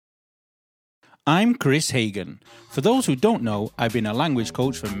I'm Chris Hagan. For those who don't know, I've been a language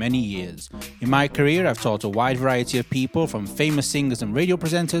coach for many years. In my career, I've taught a wide variety of people, from famous singers and radio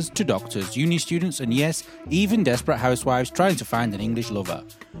presenters to doctors, uni students, and yes, even desperate housewives trying to find an English lover.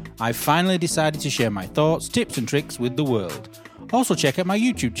 I've finally decided to share my thoughts, tips and tricks with the world. Also check out my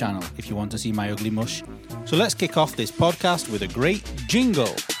YouTube channel if you want to see my ugly mush. So let's kick off this podcast with a great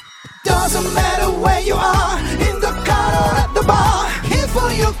jingle. Doesn't matter where you are, in the car or at the bar. Here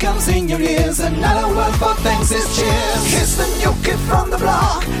for you comes in your ears, another word for thanks is cheers. Here's the new kid from the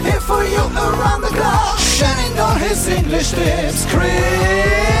block, here for you around the clock. Shining all his English tips,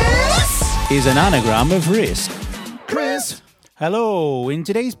 Chris is an anagram of risk. Chris. Hello, in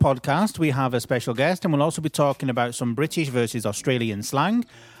today's podcast we have a special guest and we'll also be talking about some British versus Australian slang,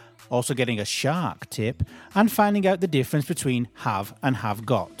 also getting a shark tip and finding out the difference between have and have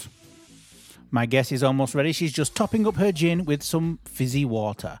got. My guest is almost ready. She's just topping up her gin with some fizzy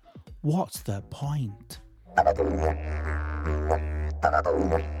water. What's the point?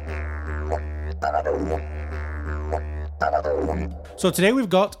 So today we've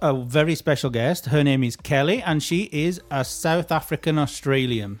got a very special guest. Her name is Kelly and she is a South African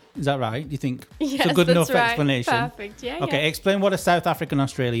Australian. Is that right? Do you think yes, it's a good enough right. explanation? Perfect, yeah. Okay, explain what a South African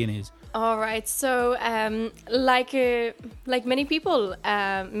Australian is. All right, so like many people,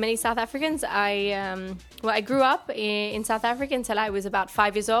 many South Africans, I grew up in South Africa until I was about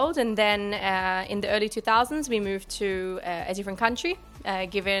 5 years old, and then in the early 2000s we moved to a different country,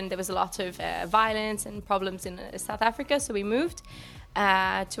 given there was a lot of violence and problems in South Africa, so we moved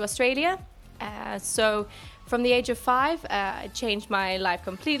to Australia. So from the age of 5, I changed my life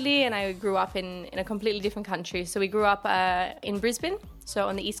completely, and I grew up in a completely different country. So we grew up in Brisbane, so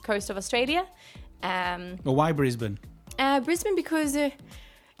on the east coast of Australia. Well, why Brisbane? Brisbane because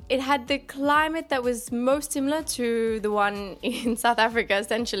it had the climate that was most similar to the one in South Africa,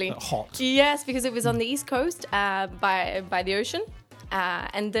 essentially. Hot. Yes, because it was on the east coast by the ocean,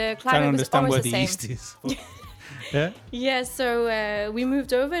 and the climate was Trying to understand almost where the the same. east is. Yeah. Yeah, so we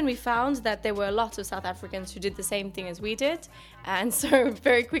moved over and we found that there were a lot of South Africans who did the same thing as we did. And so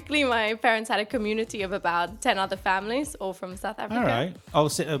very quickly, my parents had a community of about 10 other families, all from South Africa. All right. All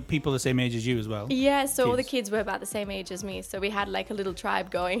people the same age as you as well. Yeah, so all the Kids. kids were about the same age as me. So we had like a little tribe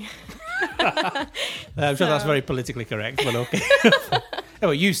going. I'm sure that's very politically correct, but okay. Oh,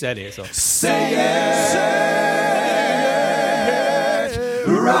 well, you said it, so. Say it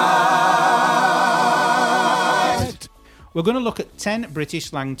right. We're going to look at 10 British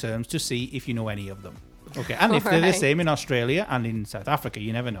slang terms to see if you know any of them. Okay, and if they're the Alright. same in Australia and in South Africa,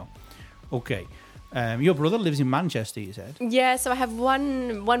 you never know. Okay, your brother lives in Manchester, you said. Yeah, so I have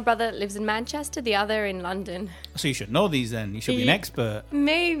one brother that lives in Manchester, the other in London. So you should know these then. You should be an Yeah. expert.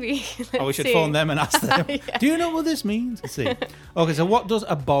 Maybe. Or we Let's should see. phone them and ask them. Yeah. Do you know what this means? Let's see. Okay, so what does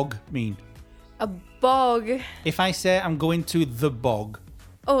a bog mean? A bog. If I say I'm going to the bog,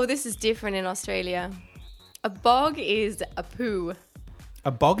 Oh, this is different in Australia. A bog is a poo. a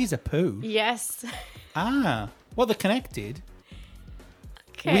bog is a poo. Yes. Ah, well, they're connected.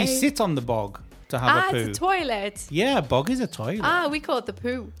 Okay. We sit on the bog to have a poo. It's a toilet. Yeah, a bog is a toilet. We call it the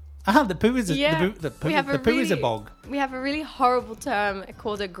poo. The poo is a Yeah. the poo, We have the poo is a bog. We have a really horrible term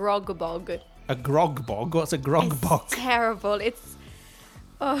called a grog bog. A grog bog. What's a grog It's bog? terrible. It's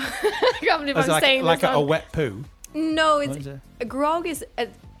I can't believe It's I'm saying like this. a wet poo. No, What is it's it? a grog is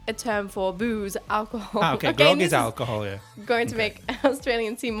a term for booze, alcohol. Okay, grog this is alcohol. Yeah, going to make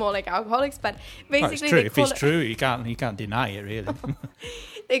Australians seem more like alcoholics, but well, basically it's true. they If call it's it, true, you can't deny it really.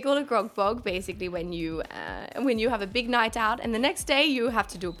 they call it grog bog basically when you have a big night out and the next day you have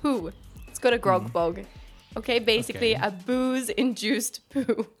to do a poo. It's got a grog bog. Okay, basically Okay. a booze-induced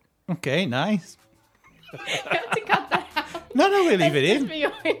poo. Okay, nice. You have to cut that out. No, we leave it Just in. for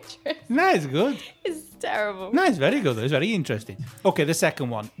your interest. No, it's good. It's terrible. No, it's very good. It's very interesting. Okay, the second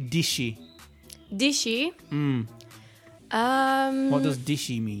one, dishy. Dishy. What does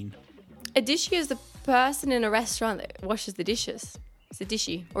dishy mean? A dishy is the person in a restaurant that washes the dishes. It's a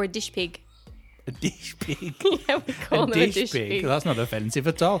dishy or a dish pig. A dish pig. Yeah, we call A them dish a dish pig. pig. That's not offensive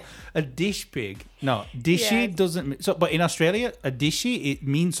at all. A dish pig. No, dishy Yes. doesn't. So, but in Australia, a dishy it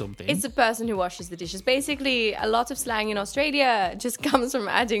means something. It's the person who washes the dishes. Basically, a lot of slang in Australia just comes from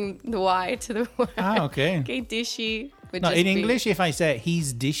adding the Y to the word. Okay. Okay, dishy. would No, just in be- English, if I say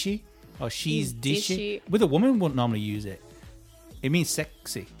he's dishy or she's He's dishy, dishy. with a woman wouldn't normally use it. It means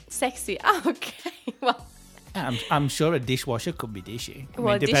sexy. Sexy. Oh, okay. Well, I'm sure a dishwasher could be dishy. I mean,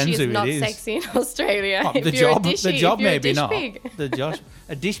 well it depends dishy who is not it is. sexy in Australia. Oh, If the you're a job, dishy, the job if you're a maybe dish not. pig.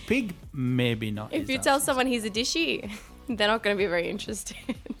 A dish pig, maybe not. If is you that tell so? someone he's a dishy, they're not going to be very interested.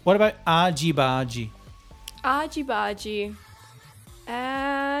 What about argy bargy? Argy bargy.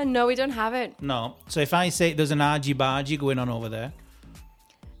 No, we don't have it. No. So if I say there's an argy-bargy going on over there,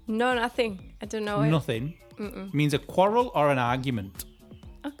 No, nothing. I don't know it. nothing means a quarrel or an argument.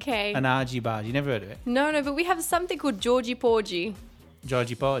 Okay. An argy-bargy. You never heard of it? No, but we have something called Georgie Porgy.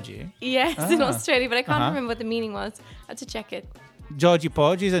 Georgie Porgy. Yes, in Ah. Australia, but I can't Uh-huh. remember what the meaning was. I have to check it. Georgie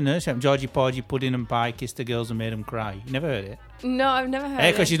Porgy is a nursery. Georgie Porgy pudding and pie kissed the girls and made them cry. You never heard it? No, I've never heard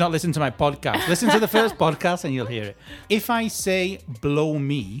Because it. she's not listened to my podcast. Listen to the first podcast and you'll hear it. If I say blow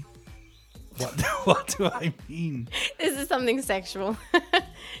me, what do I mean? This is something sexual.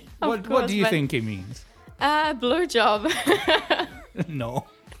 What do you think it means? Blowjob. No.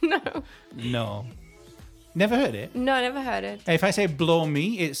 No. No. Never heard it? No, I never heard it. If I say blow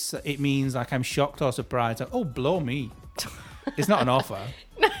me, it means like I'm shocked or surprised. Like, oh, blow me. It's not an offer.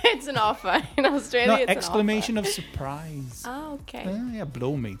 No, it's an offer. In Australia, No, it's exclamation of surprise. an offer. Oh, okay. Yeah,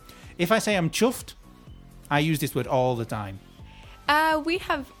 blow me. If I say I'm chuffed, I use this word all the time. We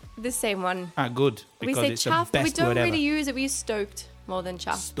have the same one. Good. We Because say it's chuffed, the but we best don't word really ever. use it. We use stoked more than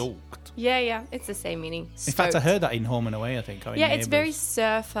chuffed. Stoked. Yeah, it's the same meaning. In fact, I heard that in Home and Away, I think. Or in Yeah, it's very Neighbours.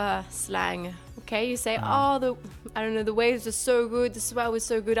 surfer slang. Okay, you say, Ah. the waves are so good, the swell was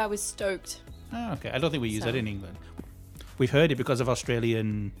so good, I was stoked. Oh, okay. I don't think we use So- that in England. We've heard it because of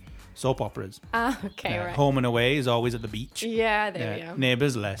Australian soap operas. Okay, right. Home and Away is always at the beach. Yeah, there we go.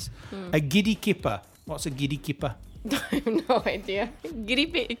 Neighbours less. A giddy kipper. What's a giddy kipper? I have no idea. Giddy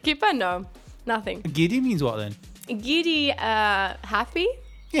kipper? No, nothing. A giddy means what then? Giddy, happy?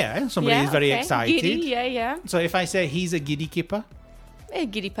 Yeah, somebody Yeah, is very okay. excited. Giddy, yeah. So if I say he's a giddy kipper, A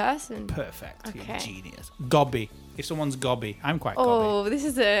giddy person. perfect. Okay. You're a genius. Gobby. If someone's gobby, I'm quite gobby. Oh, this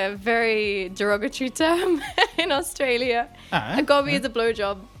is a very derogatory term in Australia. Ah, A gobby is a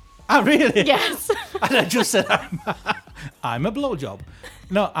blowjob. Ah, really? Yes. And I just said I'm a blowjob.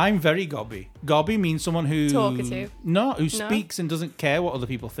 No, I'm very gobby. Gobby means someone who Talkative. who speaks and doesn't care what other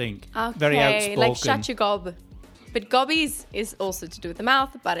people think. Okay, Very outspoken. like shut your gob. But gobbies is also to do with the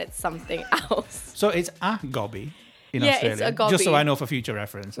mouth, but it's something else. So it's a gobby in Yeah, Australia. it's a gobby. Just so I know for future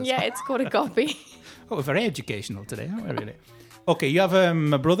reference. Yeah, it's called a gobby. Oh, we're very educational today, aren't we, really? Okay, you have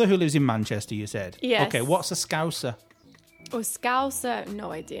a brother who lives in Manchester, you said. Yes. Okay, what's a Scouser? Or scouser,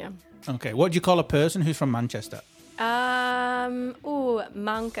 no idea. Okay, what do you call a person who's from Manchester?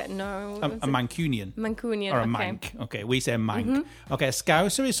 Manca, no. A Mancunian. Mancunian, Or a okay. mank. Okay, we say mank. Okay, a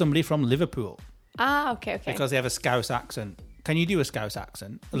Scouser is somebody from Liverpool Okay. because they have a Scouse accent. Can you do a Scouse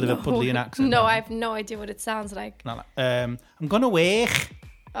accent? A Liverpudlian accent? No, I have no idea what it sounds like. Not like, I'm going to wake.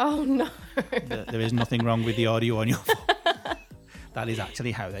 Oh, no. There is nothing wrong with the audio on your phone. That is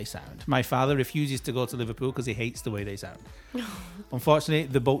actually how they sound. My father refuses to go to Liverpool because he hates the way they sound. Unfortunately,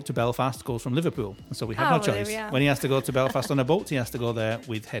 the boat to Belfast goes from Liverpool, so we have no Oh, well, there choice. we are. When he has to go to Belfast on a boat, he has to go there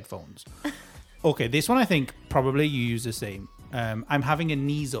with headphones. Okay, this one I think probably you use the same. I'm having a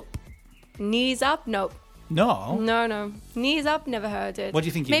knees up. Knees up? Nope. No. No. Knees up, never heard it. What do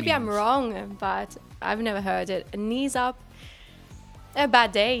you think it Maybe I'm means? wrong, but I've never heard it. Knees up, a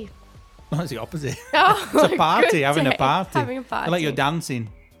bad day. That's the opposite. Oh, It's a party, good having a day. party. Having a party. Like you're dancing.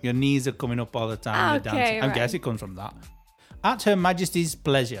 Your knees are coming up all the time. You're Okay, dancing. I right. guess it comes from that. At Her Majesty's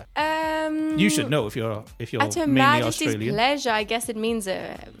pleasure. You should know if you're At Her mainly Majesty's Australian. pleasure, I guess it means,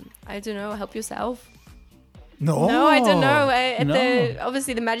 I don't know, help yourself. No, No, I don't know. No.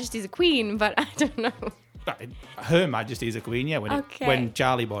 Obviously, the Majesty's a queen, but I don't know. Her Majesty's a queen, yeah. Okay. When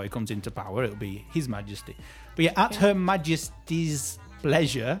Charlie Boy comes into power, it'll be His Majesty. But yeah, at Her Majesty's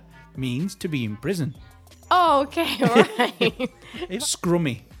pleasure means to be in prison. Oh, okay, all right. It's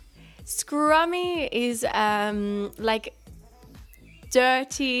scrummy. Scrummy is like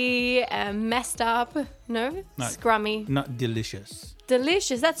dirty, messed up. No? Scrummy. Not delicious.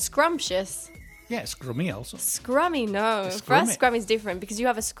 Delicious. That's scrumptious. Yeah, scrummy also. Scrummy, no. For Scrummy. us, scrum is different because you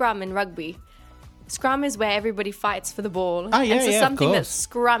have a scrum in rugby. Scrum is where everybody fights for the ball. Ah, yeah, and so yeah, of something that's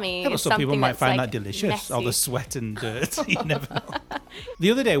course. scrummy Yeah, but is some people something might that's, find like, that delicious. All the messy. sweat and dirt. You never know.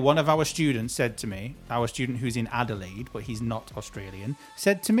 The other day, one of our students said to me, our student who's in Adelaide, but he's not Australian,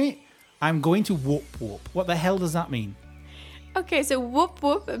 said to me, I'm going to whoop whoop. What the hell does that mean? Okay, so whoop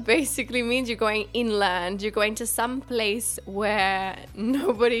whoop basically means you're going inland. You're going to some place where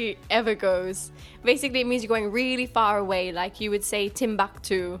nobody ever goes. Basically, it means you're going really far away. Like you would say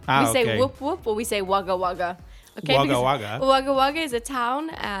Timbuktu. Ah, we say okay. whoop whoop or we say Wagga Wagga. Okay, Wagga because Wagga? Wagga Wagga is a town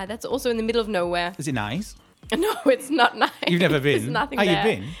that's also in the middle of nowhere. Is it nice? No, it's not nice. You've never There's been? nothing Oh, you've there.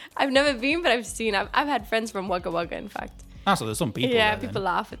 been? I've never been, but I've seen. I've had friends from Wagga Wagga, in fact. Ah, so there's some people Yeah, there, people then.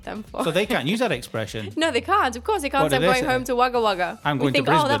 laugh at them for. So they can't use that expression. No, they can't. Of course, they can't What say do I'm they going say? home to Wagga Wagga. I'm we going to think,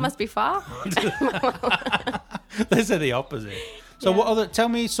 oh, that Brisbane. must be far. They say the opposite. So Yeah. what other? Tell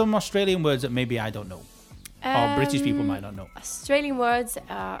me some Australian words that maybe I don't know. Or British people might not know. Australian words,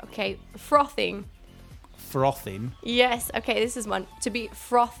 okay, frothing. Frothing. Yes, okay, this is one. To be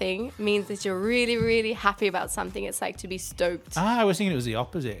frothing means that you're really, really happy about something. It's like to be stoked. I was thinking it was the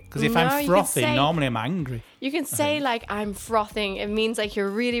opposite. Because if No, I'm you frothing, could say- normally I'm angry. You can say like I'm frothing. It means like you're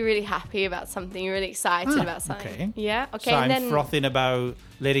really, really happy about something. You're really excited about something. okay. Yeah. Okay. So and I'm then frothing about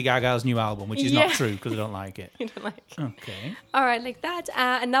Lady Gaga's new album, which is Yeah. not true because I don't like it. you don't like. Okay. All right, like that.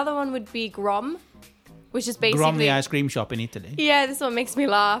 Another one would be grom, which is basically Grom, the ice cream shop in Italy. Yeah, this one makes me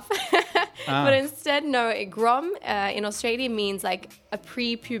laugh. Ah. But instead, no, grom in Australia means like a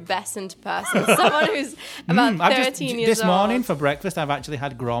prepubescent person, someone who's about 13 years This old. morning for breakfast, I've actually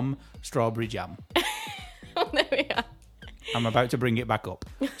had Grom strawberry jam. There we are. I'm about to bring it back up.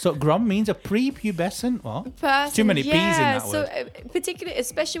 So Grom means a prepubescent what? Person, Too many P's in that so word. particularly,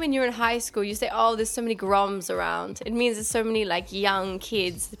 especially when you're in high school, you say, "Oh, there's so many groms around." It means there's so many like young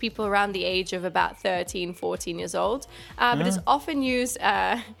kids, the people around the age of about 13, 14 years old. But it's often used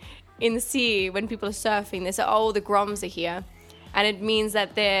in the sea when people are surfing. They say, "Oh, the groms are here," and it means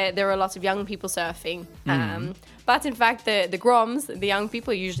that there are a lot of young people surfing. But in fact, the groms, the young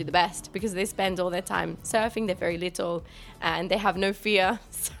people, are usually the best because they spend all their time surfing. They're very little and they have no fear.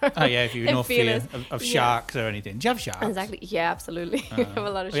 So Oh yeah, if you've they're no fear fearless. of Yeah. sharks or anything. Do you have sharks? Exactly. Yeah, absolutely. We have a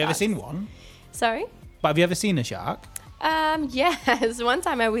lot of Have you ever sharks. seen one? Sorry? But have you ever seen a shark? Yes. One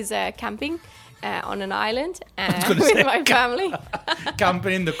time I was camping on an island gonna with say my family.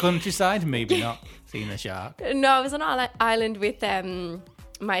 Camping in the countryside? Maybe not seen a shark. No, I was on an island with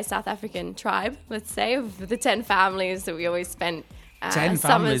my South African tribe, let's say, of the 10 families that we always spent 10 summers.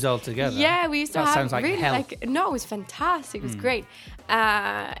 families altogether? Yeah, we used to That have sounds like really hell. no, it was fantastic. It was great.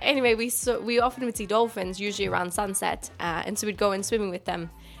 Anyway, we often would see dolphins usually around sunset, and so we'd go in swimming with them.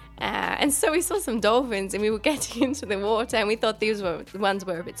 And so we saw some dolphins and we were getting into the water and we thought these were the ones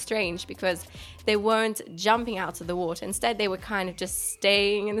were a bit strange because they weren't jumping out of the water. Instead, they were kind of just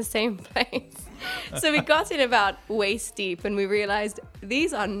staying in the same place. So we got in about waist deep and we realized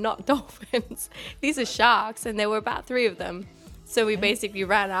these are not dolphins. These are sharks, and there were about 3 of them. So we basically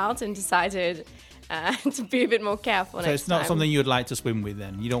ran out and decided to be a bit more careful So next it's not time. something you'd like to swim with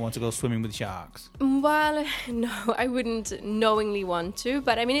then? You don't want to go swimming with sharks? Well, no, I wouldn't knowingly want to,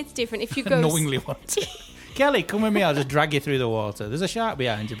 but I mean, it's different. If you go... Knowingly want to. Kelly, come with me. I'll just drag you through the water. There's a shark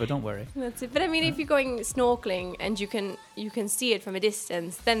behind you, but don't worry. That's it. But I mean, if you're going snorkeling and you can see it from a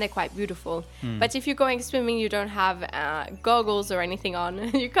distance, then they're quite beautiful. Hmm. But if you're going swimming, you don't have goggles or anything on.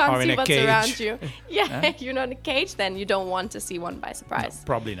 You can't Or in see a what's cage. around you. Yeah, you're not in a cage, then you don't want to see one by surprise.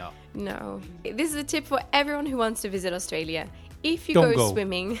 Probably not. No. This is a tip for everyone who wants to visit Australia. If you Don't go go.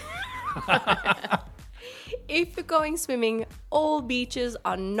 swimming... If you're going swimming, all beaches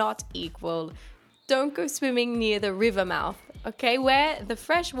are not equal. Don't go swimming near the river mouth, okay? Where the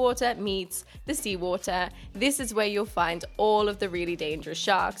fresh water meets the seawater. This is where you'll find all of the really dangerous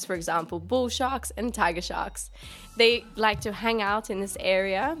sharks, for example, bull sharks and tiger sharks. They like to hang out in this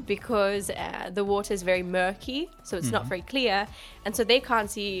area because the water is very murky, so it's not very clear, and so they can't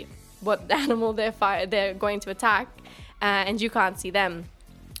see what animal they're going to attack, and you can't see them.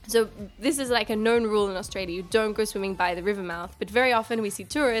 So this is like a known rule in Australia. You don't go swimming by the river mouth. But very often we see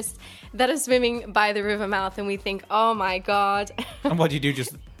tourists that are swimming by the river mouth and we think, oh my God. And what do you do?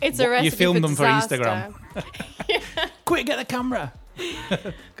 Just It's a recipe you film them disaster. for Instagram. Quick, get the camera.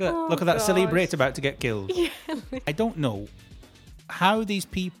 Look at that silly gosh. Brit about to get killed. I don't know how these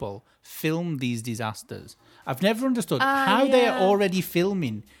people film these disasters. I've never understood how they are yeah. already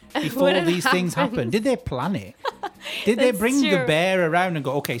filming before When it these things happen. happens. Did they plan it? Did they That's bring the true. bear around and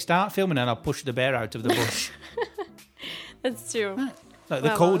go, okay, start filming and I'll push the bear out of the bush? That's true. Like the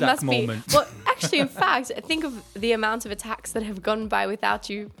Well, it Kodak must be. moment. Well, actually, in fact, think of the amount of attacks that have gone by without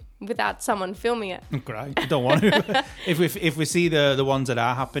someone filming it. Great. I don't want to. if we see the ones that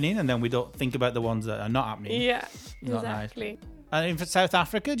are happening and then we don't think about the ones that are not happening. Yeah, Not nice. exactly. And in South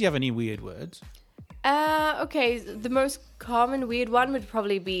Africa, do you have any weird words? Okay, the most common weird one would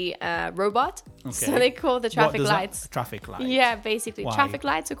probably be robot. So Okay. they call the What traffic does that- lights. Traffic lights. Yeah, basically. Why? Traffic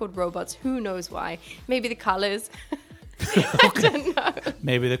lights are called robots. Who knows why? Maybe the colors. I don't know.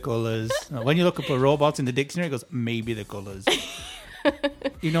 Maybe the colours. When you look up a robot in the dictionary, it goes, maybe the colours.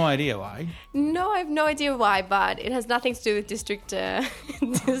 You've no idea why. No, I have no idea why, but it has nothing to do with District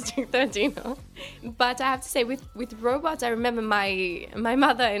 13. No. But I have to say, with robots, I remember my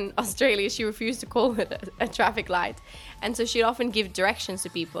mother in Australia, she refused to call it a traffic light. And so she'd often give directions to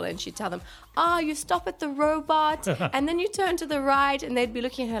people and she'd tell them, you stop at the robot and then you turn to the right, and they'd be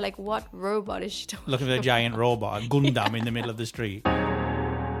looking at her like, what robot is she talking Look at the giant robot, a Gundam in the middle of the street.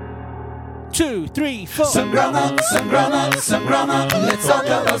 2, 3, 4. Some grammar, some grammar, some grammar. Let's talk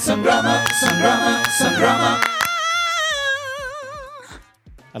about some grammar, some grammar, some grammar.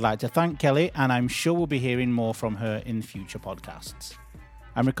 I'd like to thank Kelly, and I'm sure we'll be hearing more from her in future podcasts.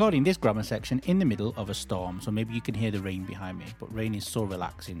 I'm recording this grammar section in the middle of a storm, so maybe you can hear the rain behind me, but rain is so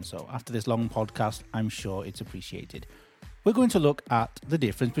relaxing, so after this long podcast, I'm sure it's appreciated. We're going to look at the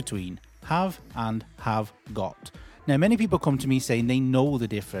difference between have and have got. Now, many people come to me saying they know the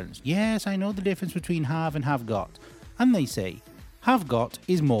difference. Yes, I know the difference between have and have got. And they say, have got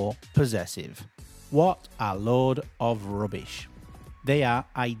is more possessive. What a load of rubbish. They are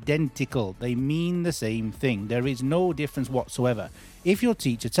identical. They mean the same thing. There is no difference whatsoever. If your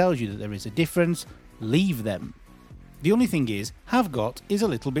teacher tells you that there is a difference, leave them. The only thing is, have got is a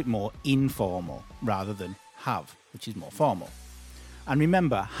little bit more informal rather than have, which is more formal. And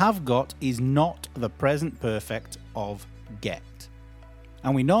remember, have got is not the present perfect of get.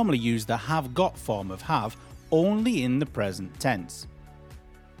 And we normally use the have got form of have only in the present tense.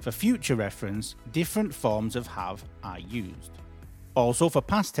 For future reference, different forms of have are used. Also, for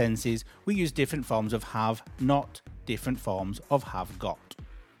past tenses, we use different forms of have, not different forms of have got.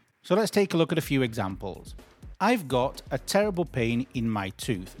 So let's take a look at a few examples. I've got a terrible pain in my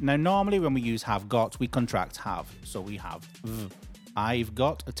tooth. Now, normally when we use have got, we contract have, so we have v. I've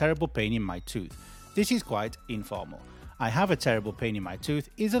got a terrible pain in my tooth. This is quite informal. I have a terrible pain in my tooth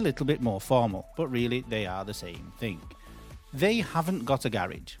is a little bit more formal, but really they are the same thing. They haven't got a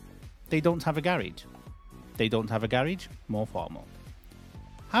garage. They don't have a garage. They don't have a garage, more formal.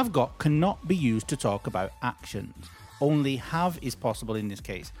 Have got cannot be used to talk about actions. Only have is possible in this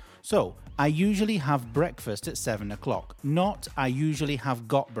case. So, I usually have breakfast at 7 o'clock, not I usually have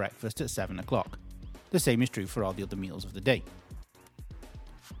got breakfast at 7 o'clock. The same is true for all the other meals of the day.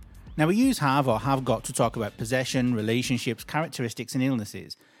 Now, we use have or have got to talk about possession, relationships, characteristics, and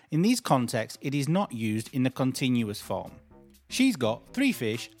illnesses. In these contexts, it is not used in the continuous form. She's got 3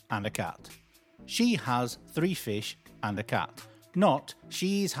 fish and a cat. She has 3 fish and a cat. Not,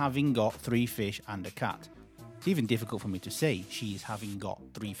 she's having got 3 fish and a cat. It's even difficult for me to say, she's having got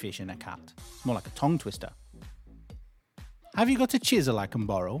 3 fish and a cat. It's more like a tongue twister. Have you got a chisel I can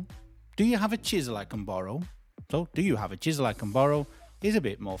borrow? Do you have a chisel I can borrow? So, do you have a chisel I can borrow is a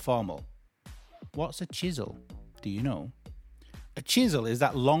bit more formal. What's a chisel? Do you know? A chisel is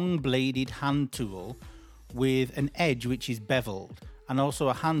that long-bladed hand tool with an edge which is beveled, and also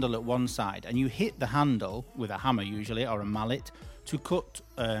a handle at one side, and you hit the handle with a hammer usually or a mallet to cut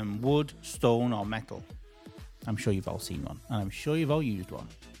wood, stone or metal. I'm sure you've all seen one, and I'm sure you've all used one.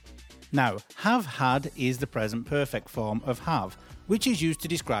 Now, have had is the present perfect form of have, which is used to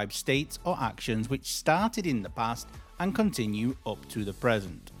describe states or actions which started in the past and continue up to the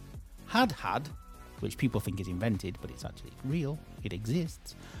present. Had, which people think is invented, but it's actually real, it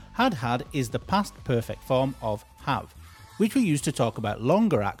exists. Had is the past perfect form of have, which we use to talk about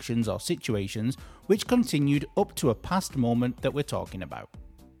longer actions or situations which continued up to a past moment that we're talking about.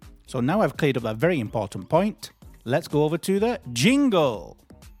 So now I've cleared up that very important point, let's go over to the jingle.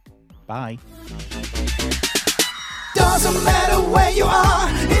 Bye. Doesn't matter where you are,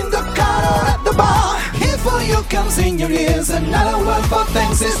 in the car or at the bar. Here for you comes in your ears, another word for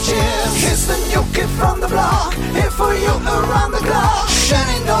thanks is cheers. Here's the new kid from the block, here for you around the clock.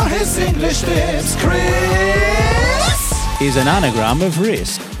 Shining on his English lips, Chris is an anagram of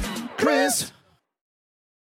risk.